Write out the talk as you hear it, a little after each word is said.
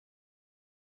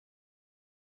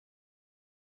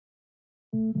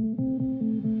I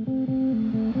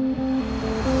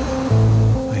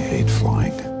hate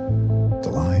flying. The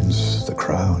lines, the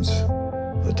crowds,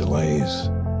 the delays.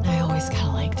 I always kind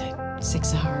of liked it.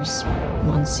 6 hours,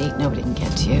 one seat, nobody can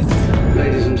get to you.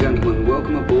 Ladies and gentlemen,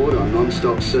 welcome aboard our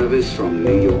non-stop service from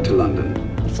New York to London.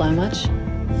 You fly much?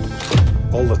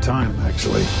 All the time,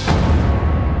 actually.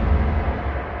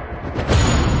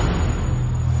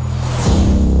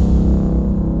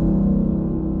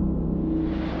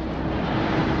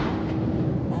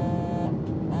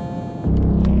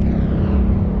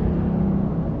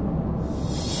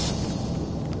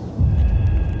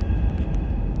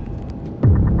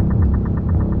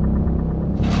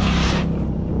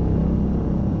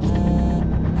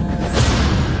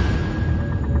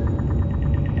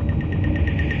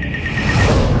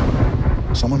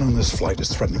 Someone on this flight is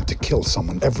threatening to kill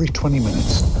someone every 20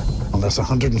 minutes unless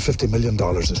 $150 million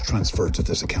is transferred to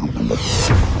this account number.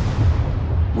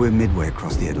 We're midway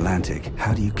across the Atlantic.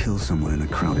 How do you kill someone in a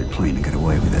crowded plane and get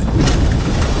away with it?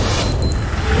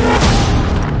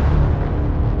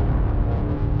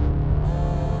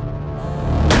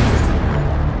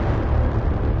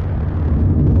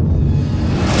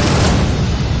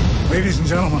 Ladies and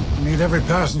gentlemen, I need every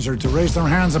passenger to raise their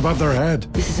hands above their head.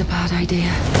 This is a bad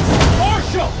idea.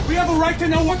 Marshal, we have a right to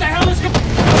know what the hell is going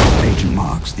Agent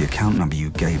Marks, the account number you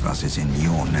gave us is in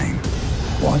your name.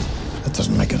 What? That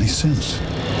doesn't make any sense.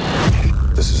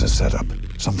 This is a setup.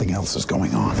 Something else is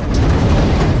going on.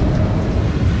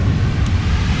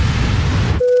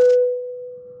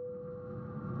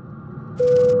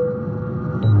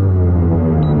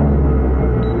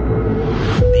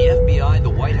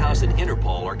 And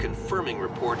Interpol are confirming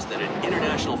reports that an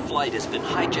international flight has been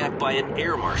hijacked by an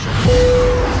air marshal.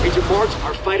 Agent Marks,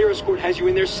 our fighter escort has you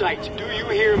in their sights. Do you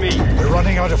hear me? We're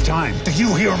running out of time. Do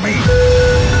you hear me?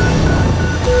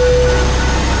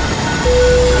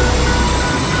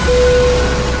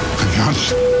 I'm not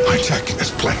hijacking this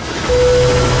plane.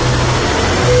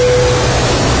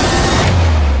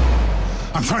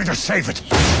 I'm trying to save it.